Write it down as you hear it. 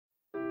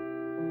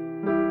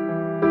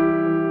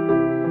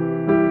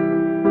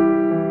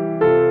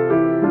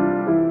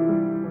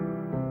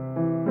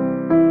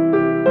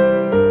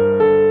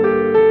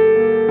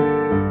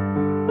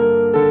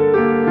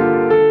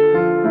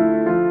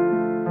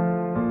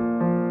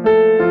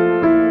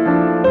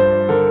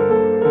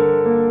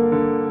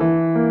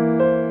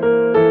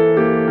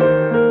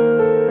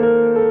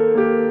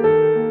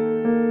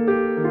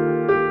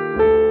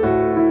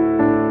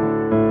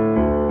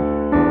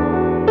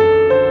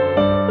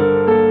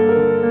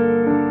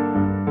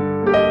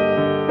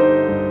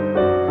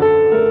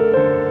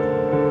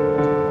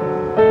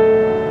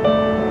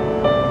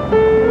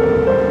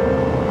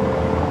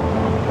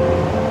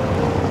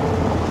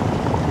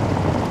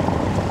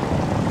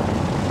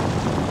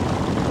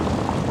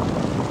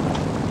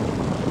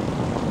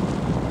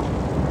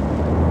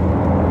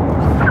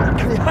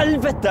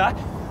helvete!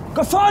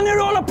 Hva faen er det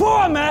du holder på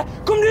med?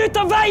 Kom deg ut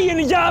av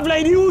veien, din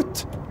jævla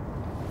idiot!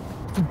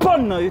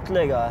 Forbanna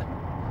uteliggere.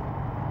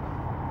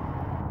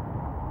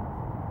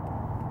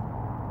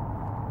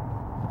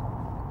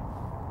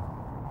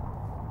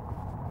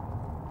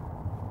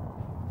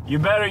 You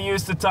better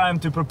use the time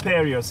to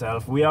prepare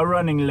yourself. We are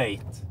running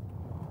late.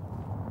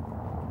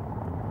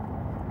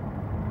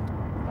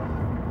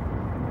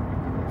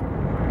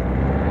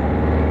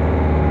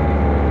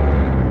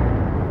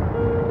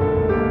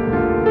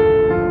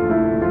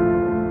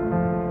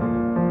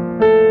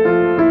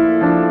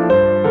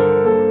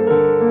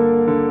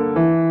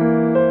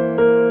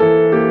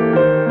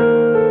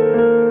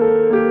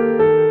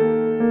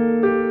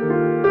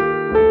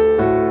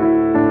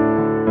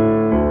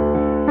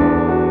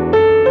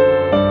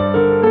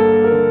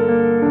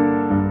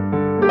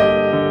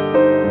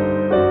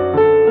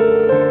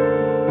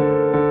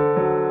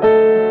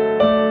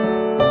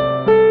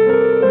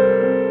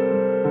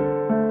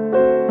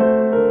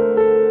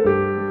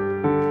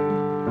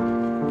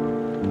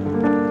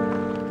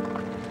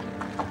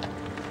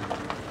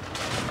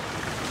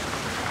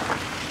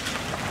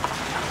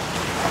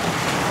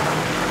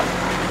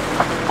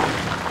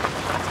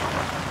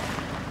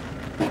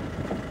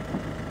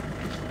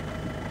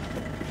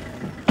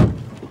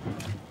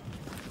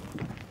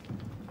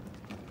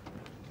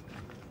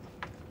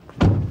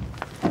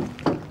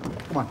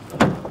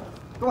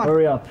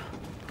 Hurry up.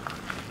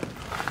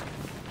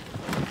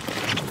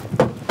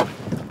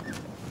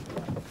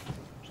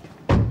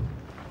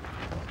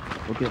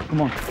 Okay,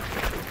 come on.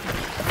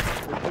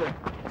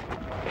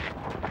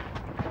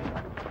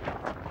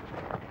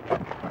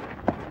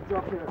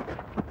 Drop here.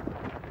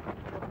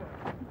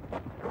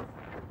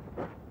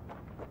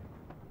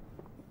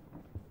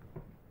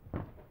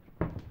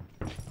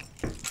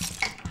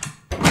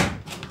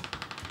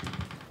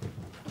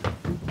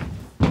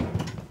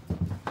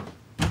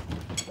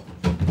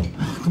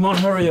 Come on,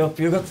 hurry up.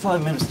 You got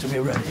 5 minutes to be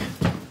ready.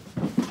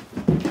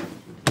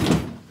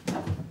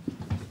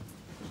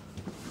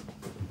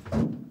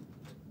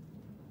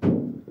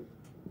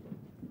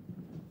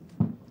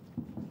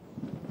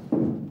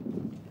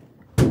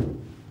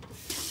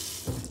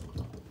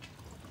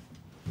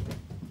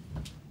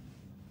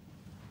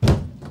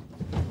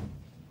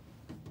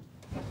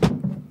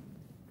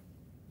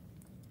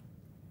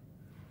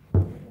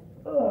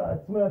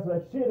 It smells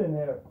like shit in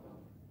here.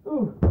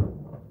 Ooh.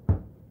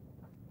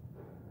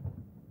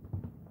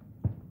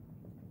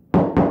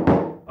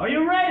 Are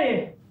you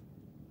ready?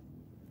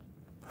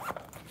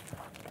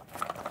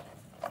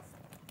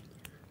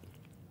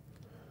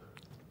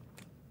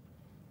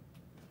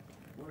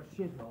 What a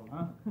shithole,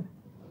 huh?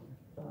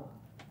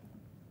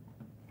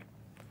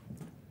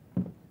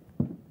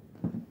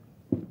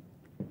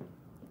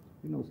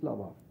 You know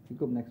Slava. He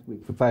come next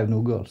week for 5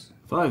 new girls.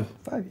 5?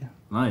 5, yeah.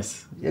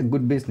 Nice. Yeah,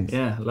 good business.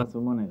 Yeah, lots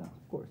of money though.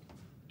 Of course.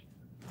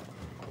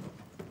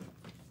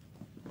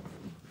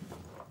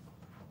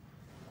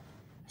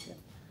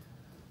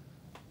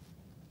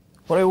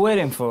 What are you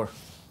waiting for?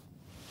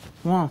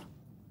 Come on.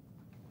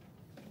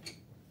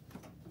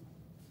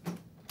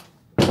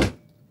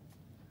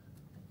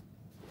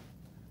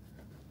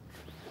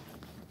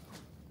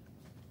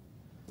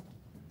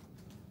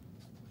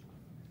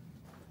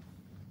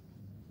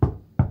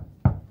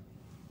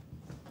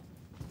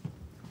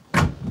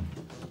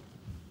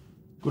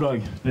 God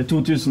dag. Det er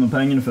 2000 og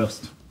pengene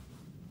først.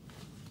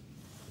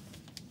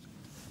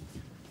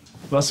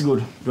 Vær så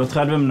god. Du har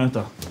 30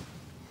 minutter.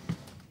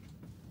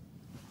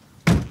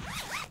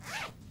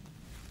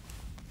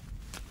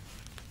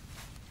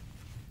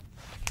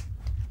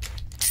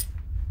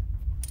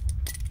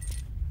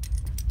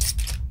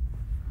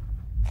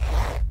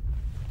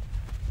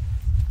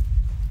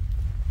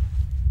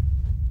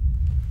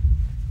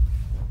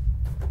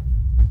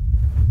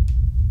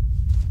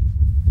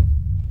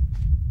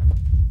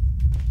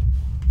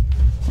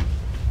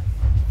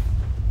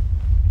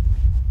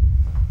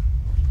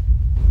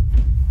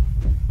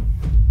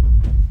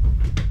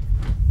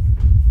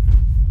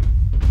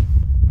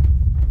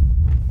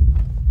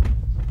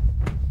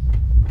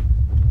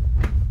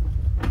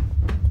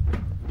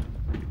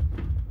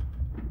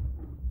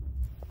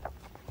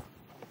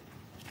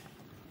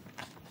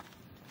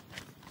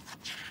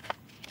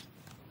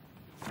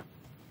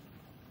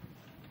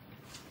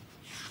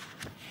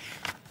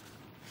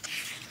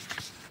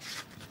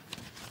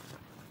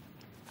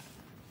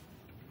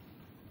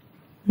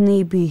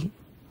 Ny by.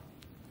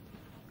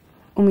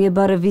 Om jeg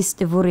bare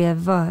visste hvor jeg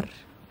var.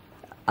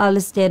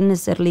 Alle stedene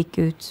ser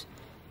like ut.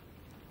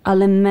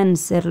 Alle menn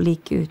ser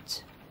like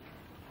ut.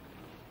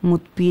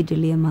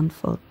 Motbydelige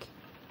mannfolk.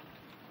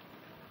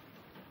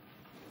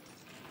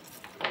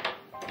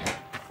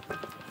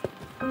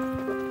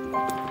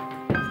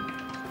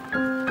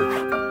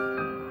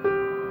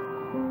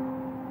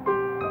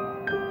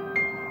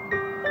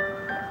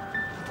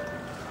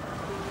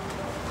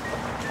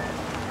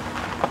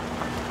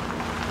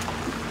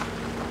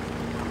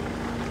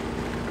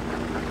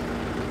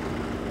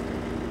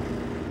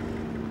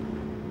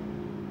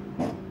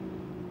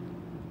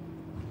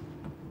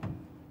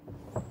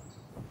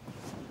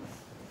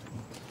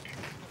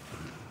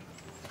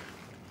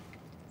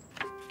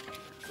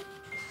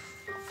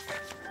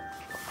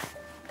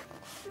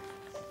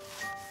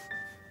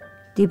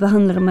 De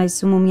behandler meg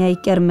som om jeg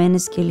ikke er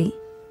menneskelig.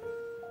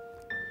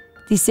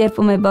 De ser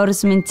på meg bare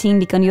som en ting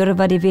de kan gjøre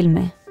hva de vil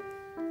med.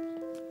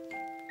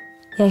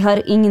 Jeg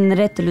har ingen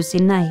rett til å si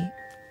nei.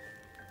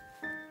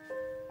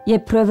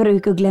 Jeg prøver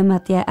ikke å glemme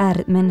at jeg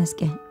er et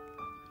menneske.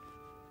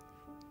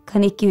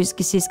 Kan ikke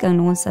huske sist gang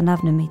noen sa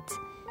navnet mitt.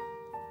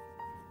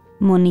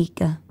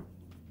 Monica.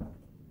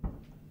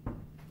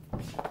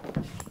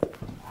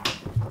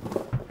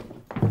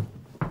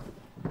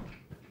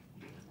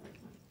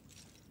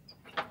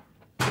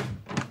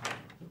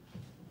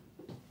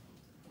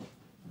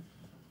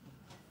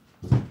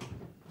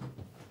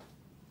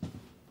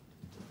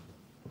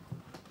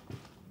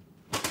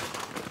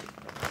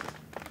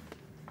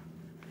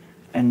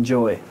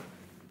 Enjoy.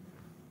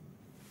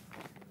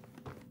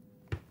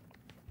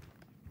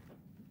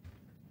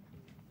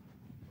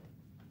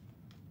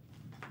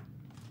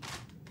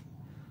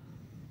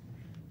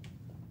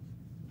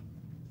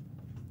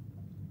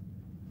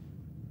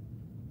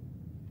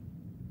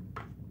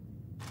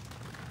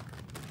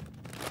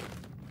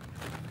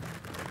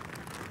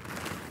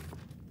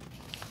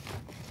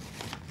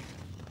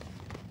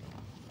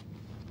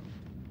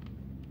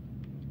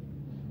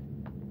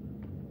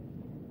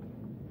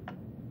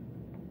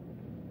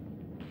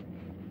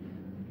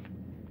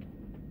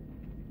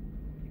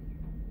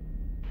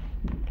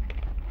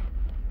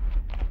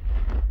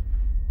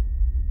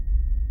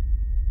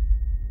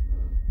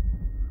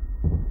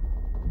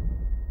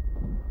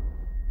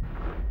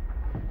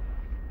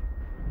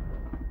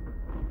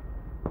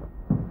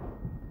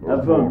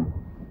 Have fun.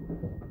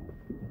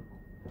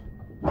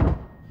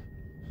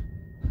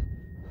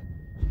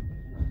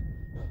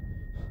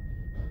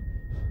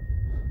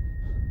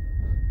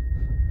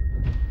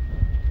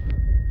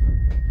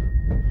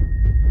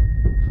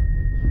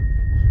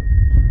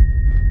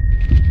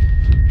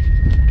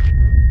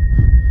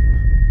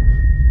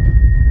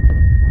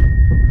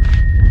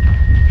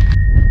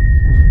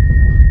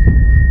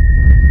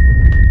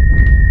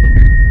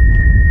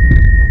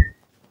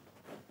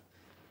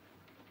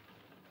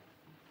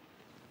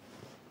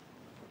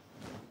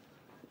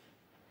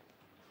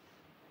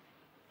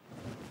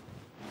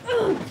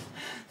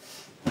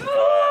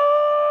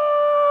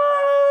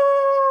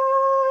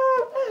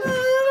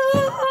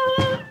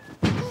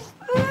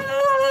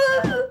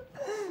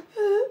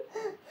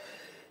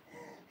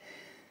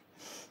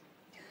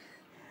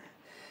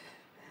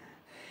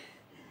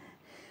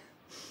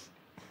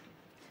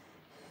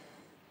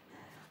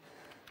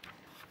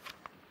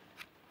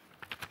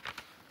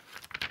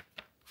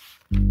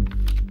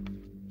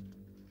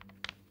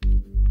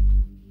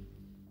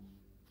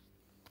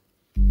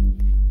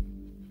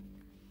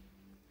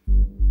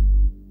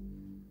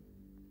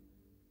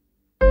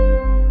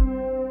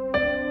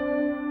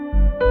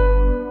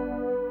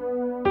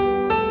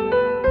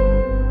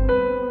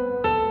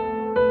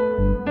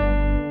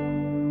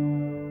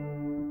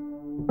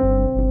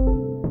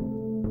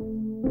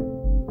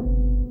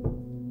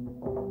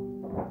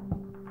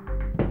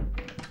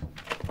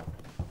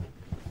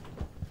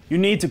 You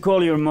need to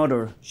call your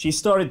mother. She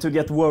started to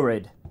get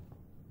worried.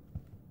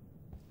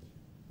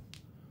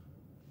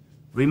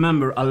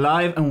 Remember,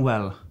 alive and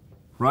well,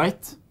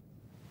 right?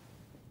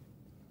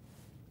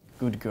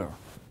 Good girl.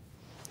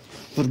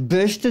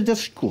 Verbeste der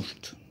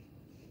skurt.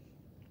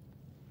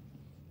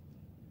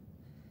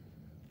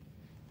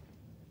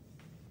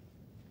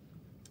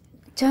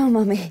 Ciao,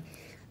 mami.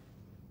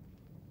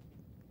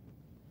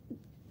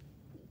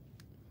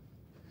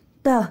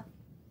 Da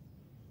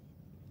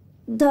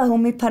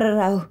mi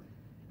pararau.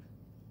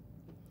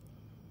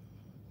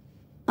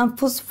 Am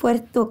fost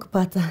foarte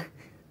ocupată.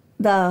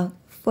 Da,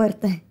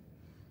 foarte.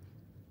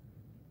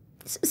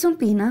 Sunt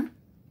bine.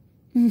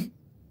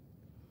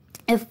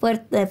 E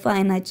foarte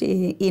fain aici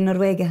în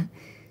Norvegia.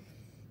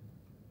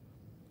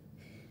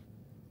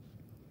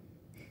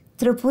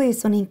 Trebuie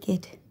să ne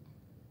închid.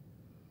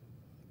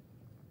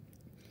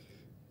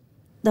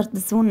 Dar te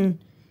sun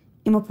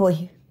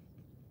apoi.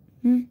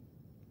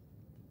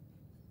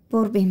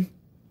 Vorbim.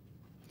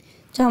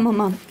 Ciao,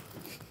 mama.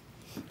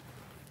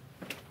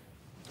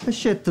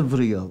 Așa te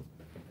vreau eu.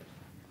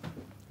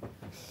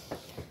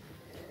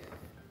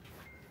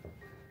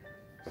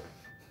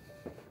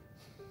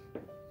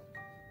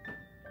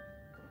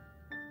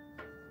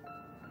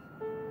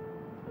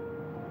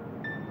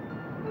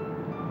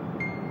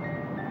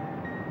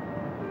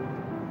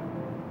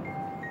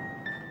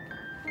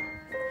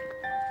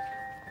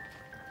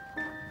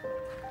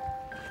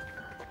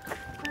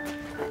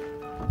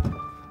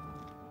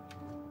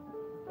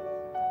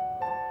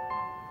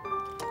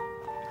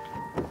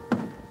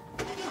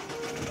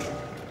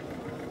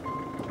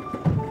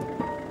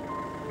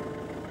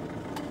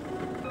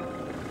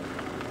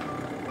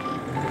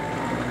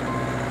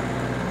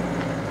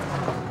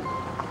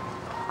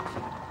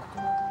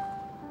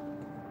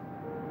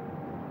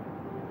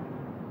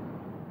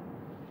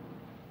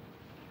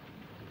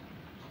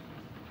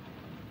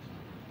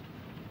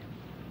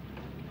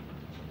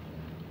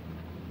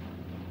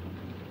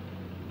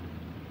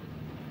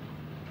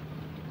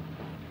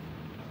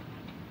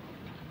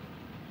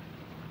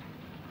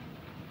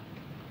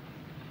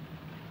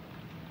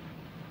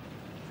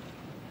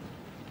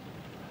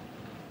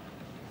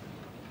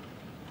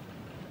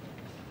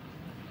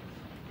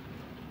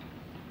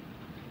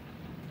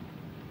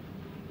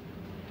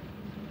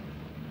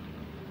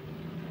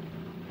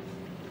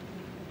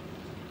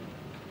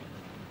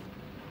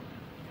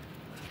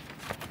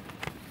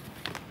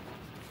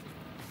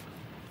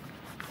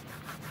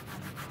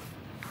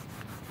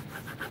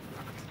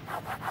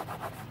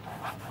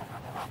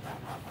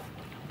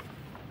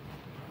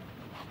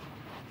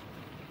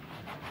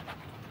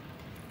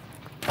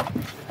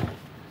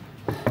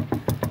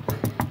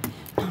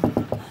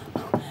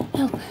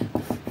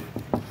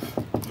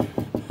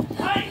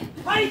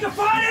 Vad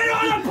fan är det du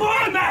håller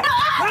på med?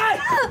 Hej!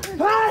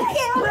 Hej!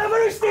 Där var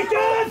du sticker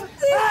av!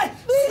 Hej!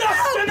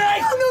 Släpp mig!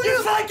 You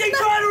fucking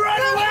trying to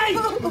run away!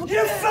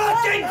 You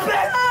fucking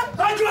bitch!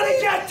 I'm gonna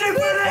get you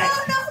for this!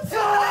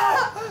 Fuck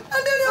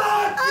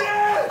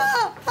you!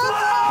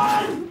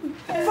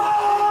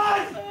 Fan!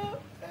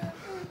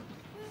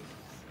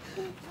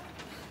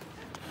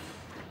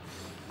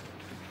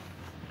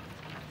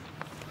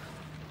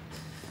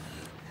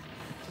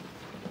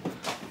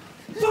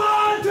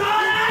 Fan, ta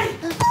dig!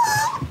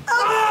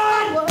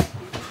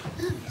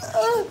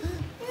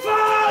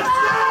 Fan!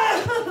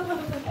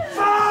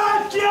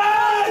 Fuck you!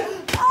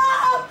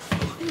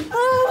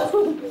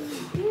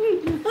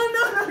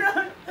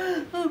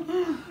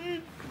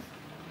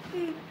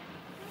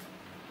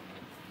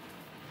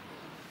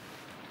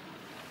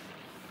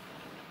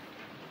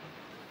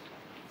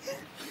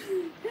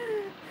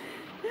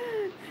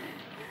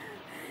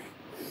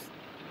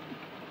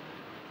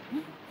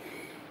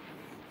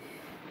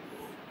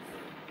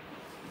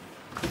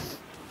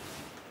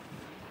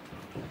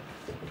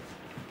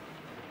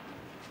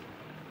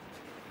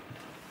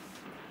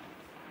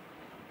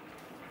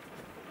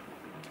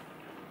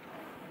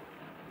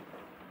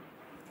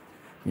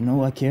 You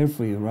know I care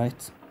for you,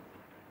 right?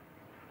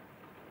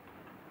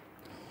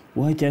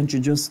 Why can't you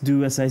just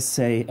do as I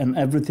say and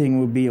everything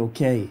will be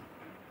okay?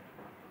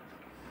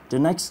 The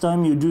next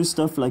time you do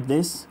stuff like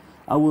this,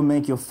 I will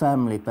make your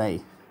family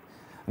pay.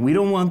 And we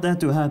don't want that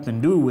to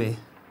happen, do we?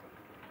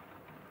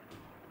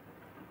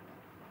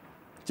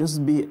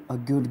 Just be a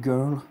good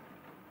girl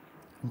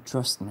and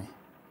trust me.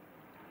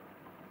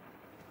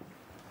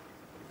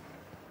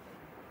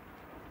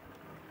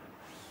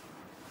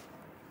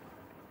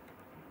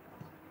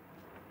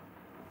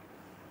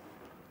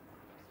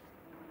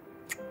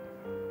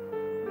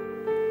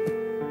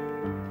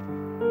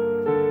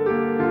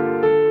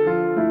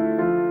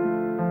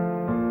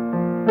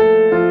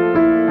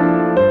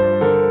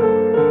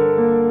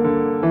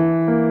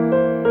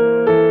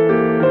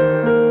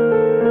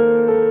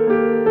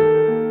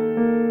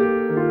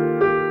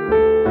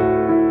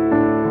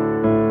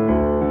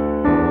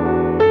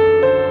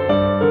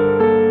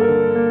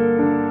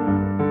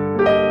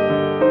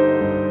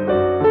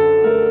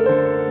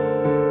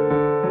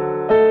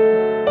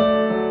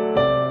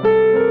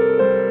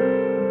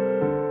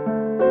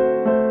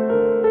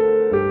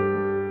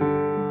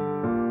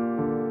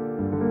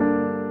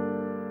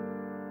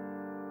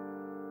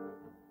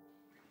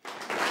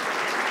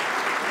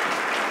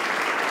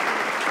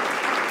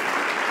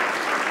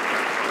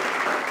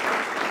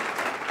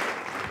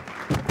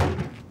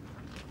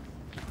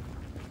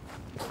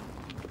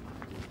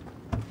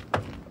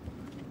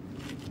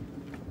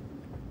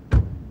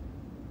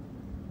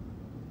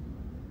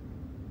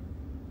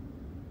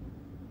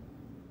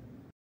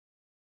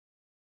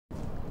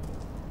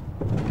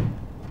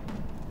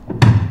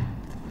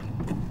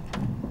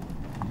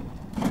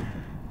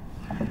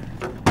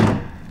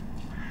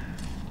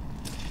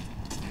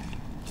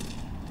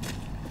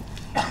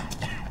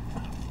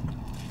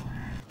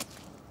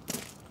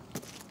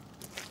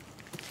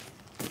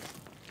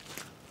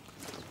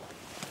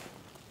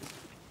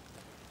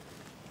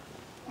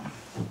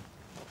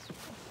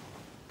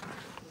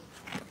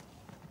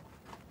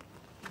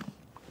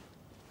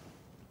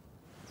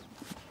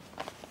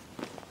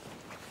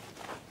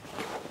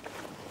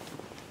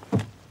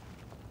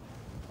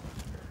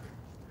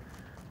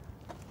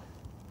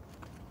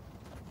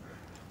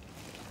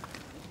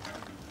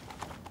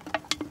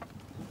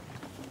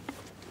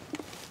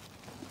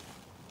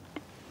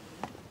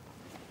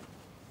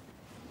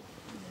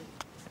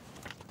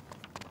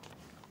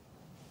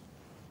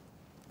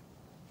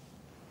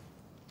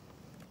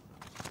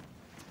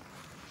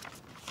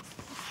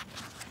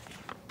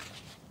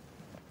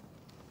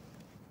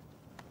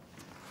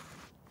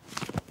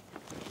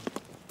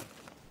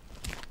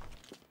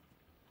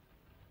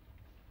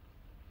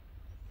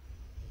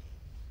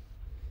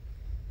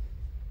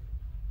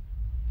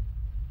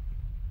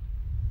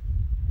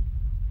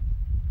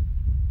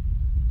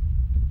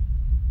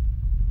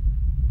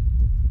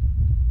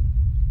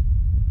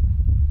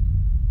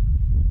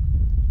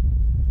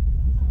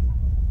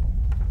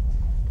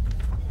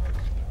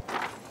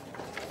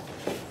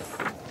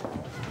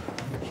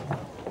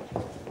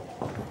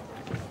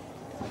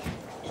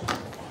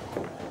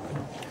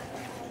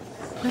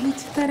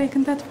 Felicitări, ai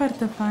cântat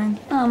foarte fain.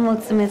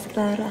 Mulțumesc,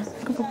 Clara.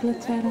 Cu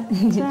plăcere.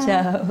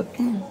 Ciao.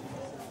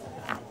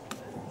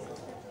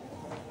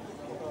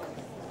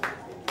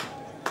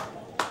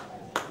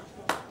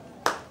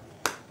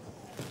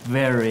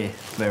 Very,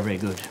 very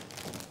good.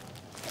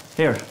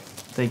 Here,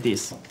 take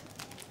this.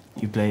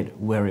 You played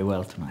very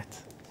well tonight.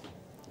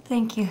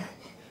 Thank you.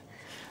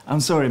 I'm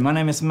sorry, my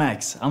name is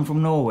Max. I'm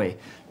from Norway.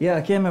 Yeah,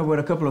 I came here with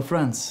a couple of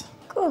friends.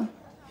 Cool.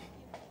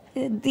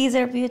 These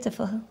are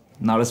beautiful.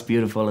 Not as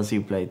beautiful as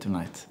you played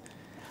tonight.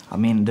 I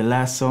mean, the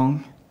last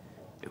song,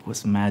 it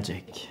was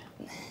magic.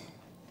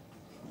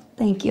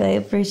 Thank you, I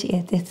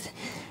appreciate it.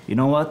 You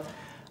know what?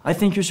 I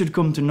think you should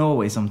come to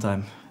Norway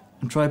sometime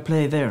and try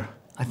play there.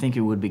 I think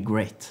it would be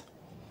great.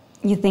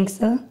 You think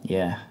so?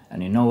 Yeah,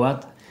 and you know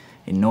what?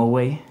 In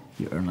Norway,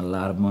 You earn a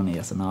lot of money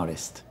as an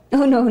artist.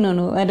 Oh,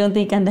 no. I don't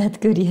think I'm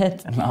that good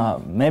yet.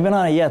 No, maybe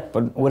not yet,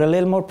 but with a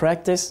little more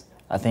practice,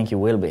 I think you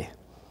will be.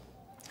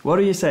 What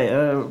do you say?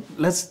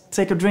 Let's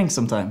take a drink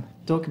sometime.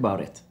 Talk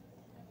about it.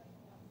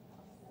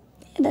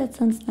 Yeah, that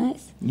sounds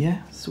nice.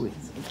 Yeah, sweet.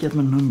 Get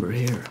my number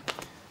here.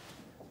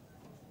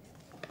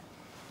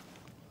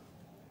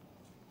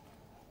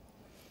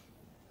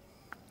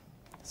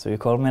 So you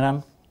called me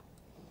then?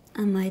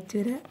 I might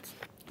do that.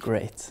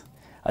 Great.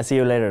 I'll see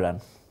you later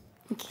then.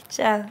 Okay,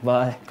 ciao.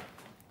 Bye.